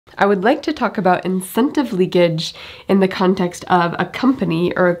I would like to talk about incentive leakage in the context of a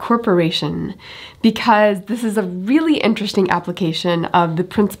company or a corporation, because this is a really interesting application of the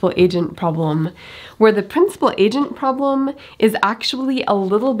principal-agent problem, where the principal-agent problem is actually a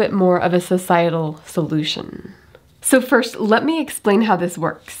little bit more of a societal solution. So first, let me explain how this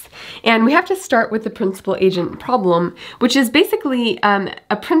works. And we have to start with the principal-agent problem, which is basically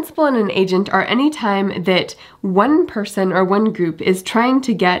a principal and an agent are any time that one person or one group is trying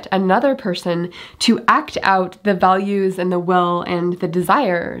to get another person to act out the values and the will and the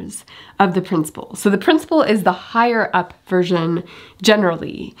desires of the principal. So the principal is the higher up version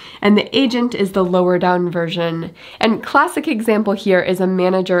generally, and the agent is the lower down version. And classic example here is a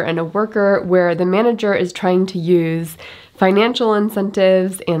manager and a worker, where the manager is trying to use financial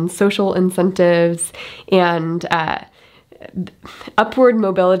incentives and social incentives and upward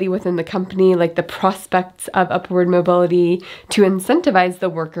mobility within the company, like the prospects of upward mobility, to incentivize the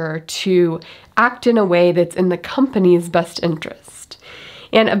worker to act in a way that's in the company's best interest.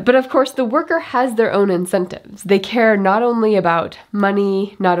 But of course, the worker has their own incentives. They care not only about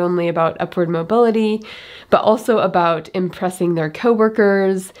money, not only about upward mobility, but also about impressing their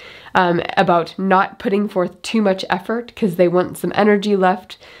coworkers, about not putting forth too much effort because they want some energy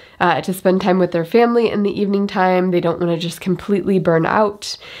left to spend time with their family in the evening time. They don't want to just completely burn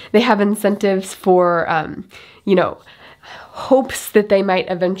out. They have incentives for, hopes that they might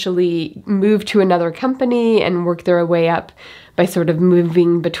eventually move to another company and work their way up by sort of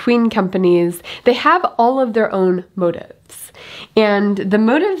moving between companies. They have all of their own motives. And the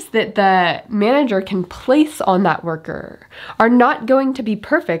motives that the manager can place on that worker are not going to be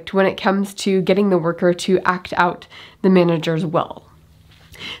perfect when it comes to getting the worker to act out the manager's will.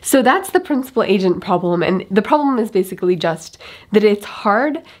 So that's the principal-agent problem, and the problem is basically just that it's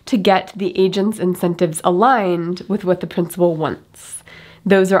hard to get the agent's incentives aligned with what the principal wants.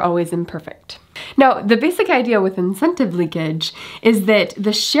 Those are always imperfect. Now, the basic idea with incentive leakage is that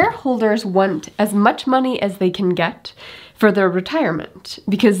the shareholders want as much money as they can get for their retirement,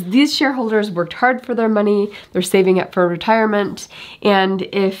 because these shareholders worked hard for their money, they're saving up for retirement, and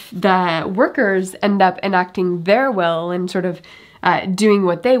if the workers end up enacting their will and sort of doing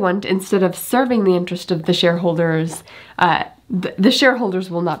what they want instead of serving the interest of the shareholders, the shareholders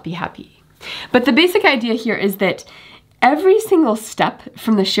will not be happy. But the basic idea here is that every single step,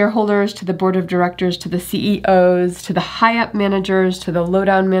 from the shareholders to the board of directors to the CEOs to the high-up managers to the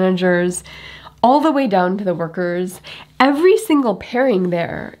low-down managers, all the way down to the workers, every single pairing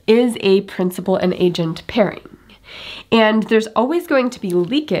there is a principal and agent pairing. And there's always going to be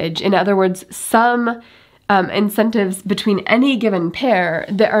leakage, in other words, some incentives between any given pair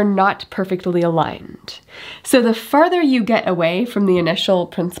that are not perfectly aligned. So the farther you get away from the initial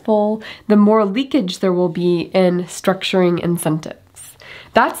principle, the more leakage there will be in structuring incentives.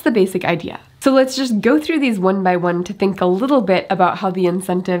 That's the basic idea. So let's just go through these one by one to think a little bit about how the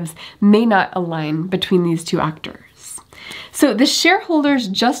incentives may not align between these two actors. So the shareholders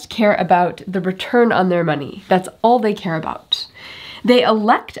just care about the return on their money. That's all they care about. They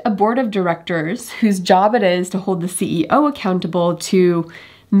elect a board of directors whose job it is to hold the CEO accountable to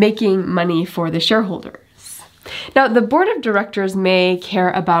making money for the shareholders. Now, the board of directors may care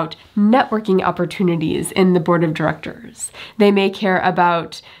about networking opportunities in the board of directors. They may care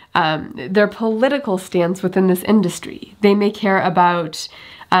about their political stance within this industry. They may care about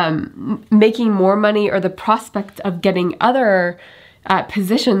making more money or the prospect of getting other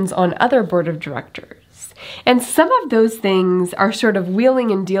positions on other board of directors. And some of those things are sort of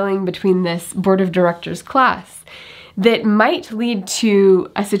wheeling and dealing between this board of directors class that might lead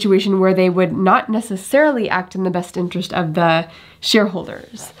to a situation where they would not necessarily act in the best interest of the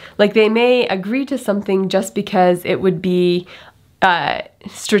shareholders. Like, they may agree to something just because it would be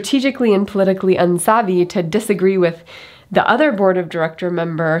strategically and politically unsavvy to disagree with the other board of director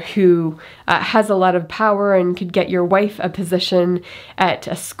member who has a lot of power and could get your wife a position at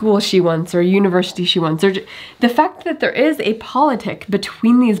a school she wants or a university she wants. Or the fact that there is a politic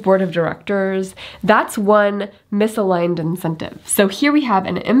between these board of directors, that's one misaligned incentive. So here we have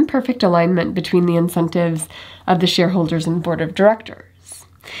an imperfect alignment between the incentives of the shareholders and board of directors.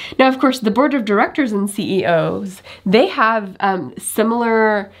 Now, of course, the board of directors and CEOs, they have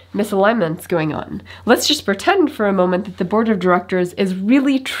similar misalignments going on. Let's just pretend for a moment that the board of directors is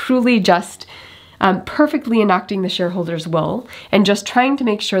really, truly just perfectly enacting the shareholders' will and just trying to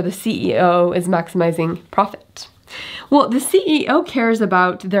make sure the CEO is maximizing profit. Well, the CEO cares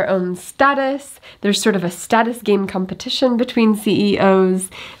about their own status. There's sort of a status game competition between CEOs.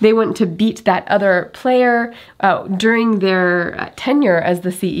 They want to beat that other player during their tenure as the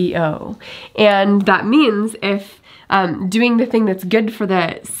CEO. And that means if doing the thing that's good for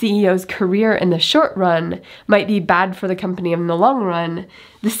the CEO's career in the short run might be bad for the company in the long run,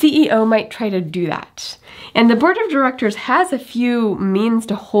 the CEO might try to do that. And the board of directors has a few means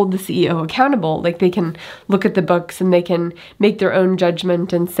to hold the CEO accountable. Like, they can look at the books and they can make their own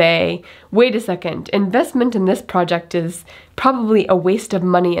judgment and say, wait a second, investment in this project is probably a waste of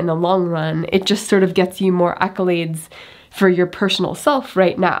money in the long run. It just sort of gets you more accolades for your personal self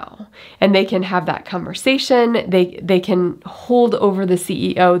right now. And they can have that conversation. They can hold over the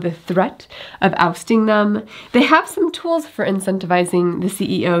CEO the threat of ousting them. They have some tools for incentivizing the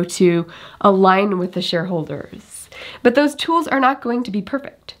CEO to align with the shareholders. But those tools are not going to be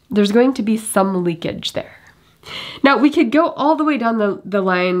perfect. There's going to be some leakage there. Now, we could go all the way down the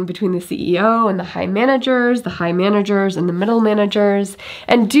line between the CEO and the high managers and the middle managers,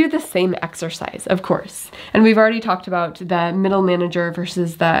 and do the same exercise, of course. And we've already talked about the middle manager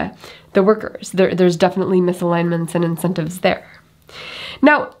versus the workers. There's definitely misalignments and incentives there.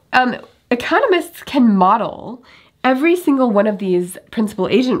 Now, economists can model every single one of these principal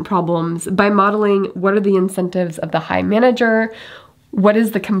agent problems by modeling what are the incentives of the high manager, what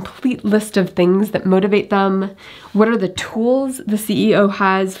is the complete list of things that motivate them? What are the tools the CEO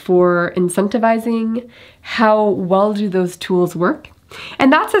has for incentivizing? How well do those tools work?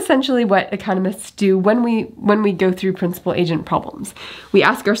 And that's essentially what economists do when we go through principal agent problems. We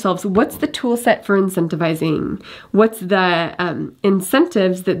ask ourselves, what's the tool set for incentivizing? What's the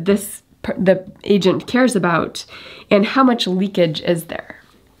incentives that the agent cares about? And how much leakage is there?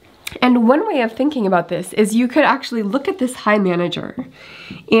 And one way of thinking about this is you could actually look at this high manager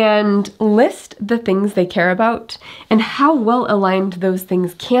and list the things they care about and how well aligned those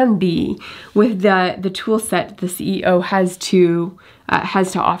things can be with the tool set the CEO has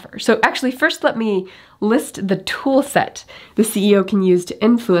to offer. So actually, first let me list the tool set the CEO can use to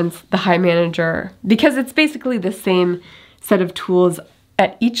influence the high manager, because it's basically the same set of tools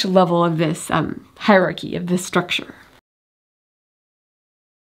at each level of this hierarchy, of this structure.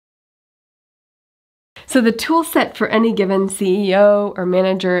 So the tool set for any given CEO or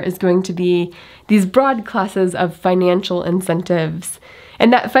manager is going to be these broad classes of financial incentives.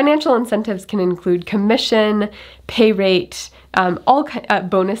 And that financial incentives can include commission, pay rate, all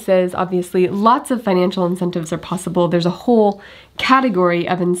bonuses, obviously. Lots of financial incentives are possible. There's a whole category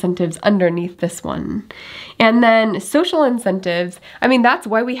of incentives underneath this one. And then social incentives, I mean, that's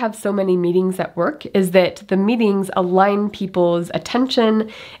why we have so many meetings at work, is that the meetings align people's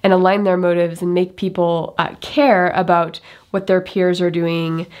attention and align their motives and make people care about what their peers are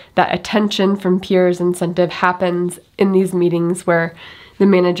doing. That attention from peers incentive happens in these meetings where the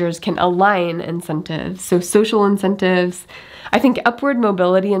managers can align incentives. So social incentives. I think upward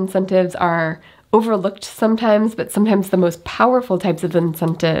mobility incentives are overlooked sometimes, but sometimes the most powerful types of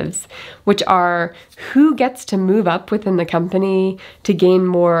incentives, which are who gets to move up within the company to gain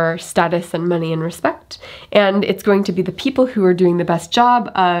more status and money and respect. And it's going to be the people who are doing the best job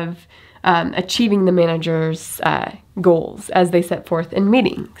of achieving the manager's goals as they set forth in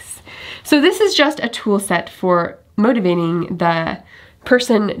meetings. So this is just a tool set for motivating the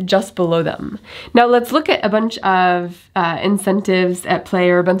person just below them. Now let's look at a bunch of incentives at play,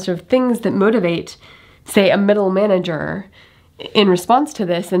 or a bunch of things that motivate, say, a middle manager in response to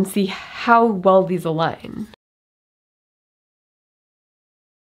this, and see how well these align.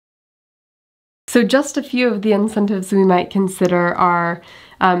 So just a few of the incentives we might consider are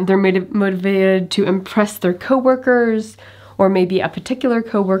they're motivated to impress their coworkers, or maybe a particular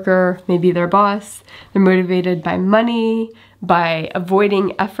coworker, maybe their boss. They're motivated by money, by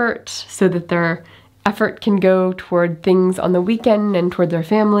avoiding effort so that their effort can go toward things on the weekend and toward their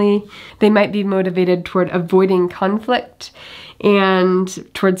family. They might be motivated toward avoiding conflict and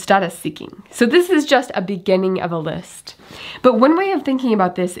toward status seeking. So this is just a beginning of a list. But one way of thinking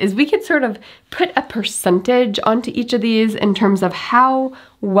about this is we could sort of put a percentage onto each of these in terms of how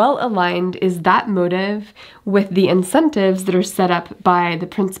well aligned is that motive with the incentives that are set up by the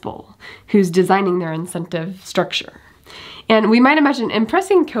principal who's designing their incentive structure. And we might imagine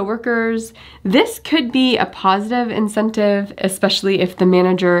impressing coworkers. This could be a positive incentive, especially if the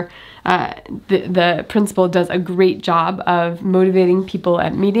manager, the principal, does a great job of motivating people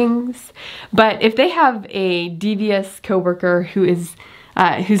at meetings. But if they have a devious coworker who is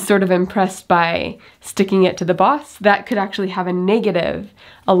who's sort of impressed by sticking it to the boss, that could actually have a negative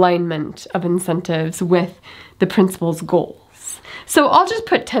alignment of incentives with the principal's goals. So I'll just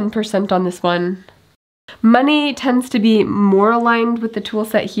put 10% on this one. Money tends to be more aligned with the tool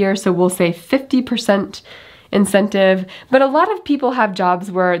set here, so we'll say 50% incentive, but a lot of people have jobs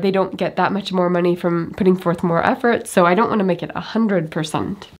where they don't get that much more money from putting forth more effort, so I don't want to make it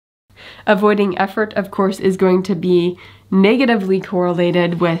 100%. Avoiding effort, of course, is going to be negatively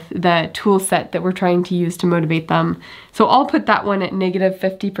correlated with the tool set that we're trying to use to motivate them. So I'll put that one at negative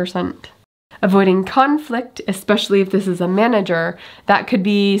 50%. Avoiding conflict, especially if this is a manager, that could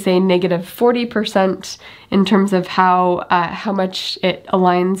be, say, negative 40% in terms of how much it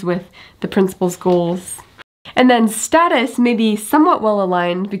aligns with the principal's goals. And then status may be somewhat well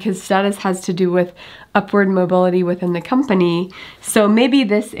aligned because status has to do with upward mobility within the company. So maybe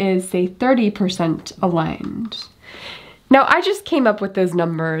this is, say, 30% aligned. Now, I just came up with those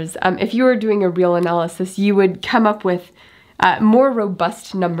numbers. If you were doing a real analysis, you would come up with more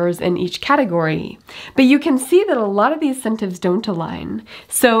robust numbers in each category. But you can see that a lot of these incentives don't align.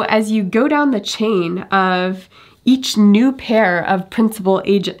 So as you go down the chain of each new pair of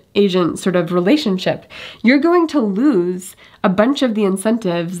principal-agent sort of relationship, you're going to lose a bunch of the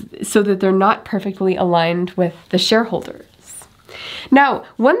incentives so that they're not perfectly aligned with the shareholders. Now,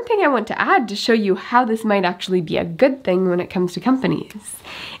 one thing I want to add to show you how this might actually be a good thing when it comes to companies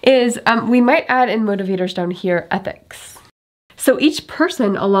is we might add in motivators down here ethics. So each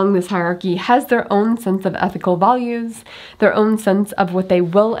person along this hierarchy has their own sense of ethical values, their own sense of what they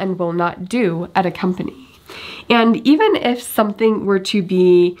will and will not do at a company. And even if something were to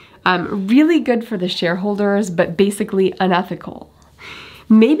be really good for the shareholders, but basically unethical,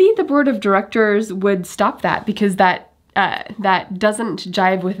 maybe the board of directors would stop that because that doesn't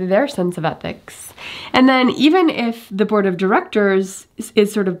jive with their sense of ethics. And then even if the board of directors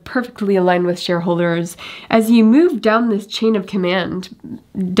is sort of perfectly aligned with shareholders, as you move down this chain of command,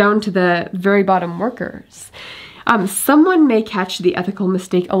 down to the very bottom workers, someone may catch the ethical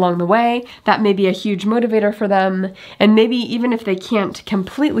mistake along the way. That may be a huge motivator for them. And maybe even if they can't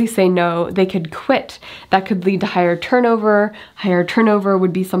completely say no, they could quit. That could lead to higher turnover. Higher turnover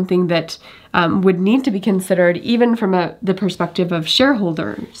would be something that would need to be considered even from the perspective of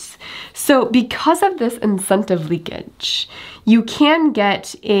shareholders. So because of this incentive leakage, you can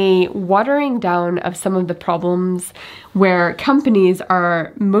get a watering down of some of the problems where companies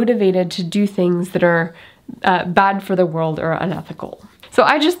are motivated to do things that are bad for the world or unethical. So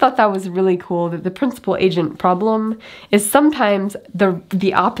I just thought that was really cool that the principal agent problem is sometimes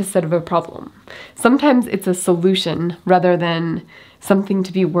the opposite of a problem. Sometimes it's a solution rather than something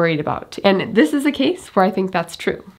to be worried about. And this is a case where I think that's true.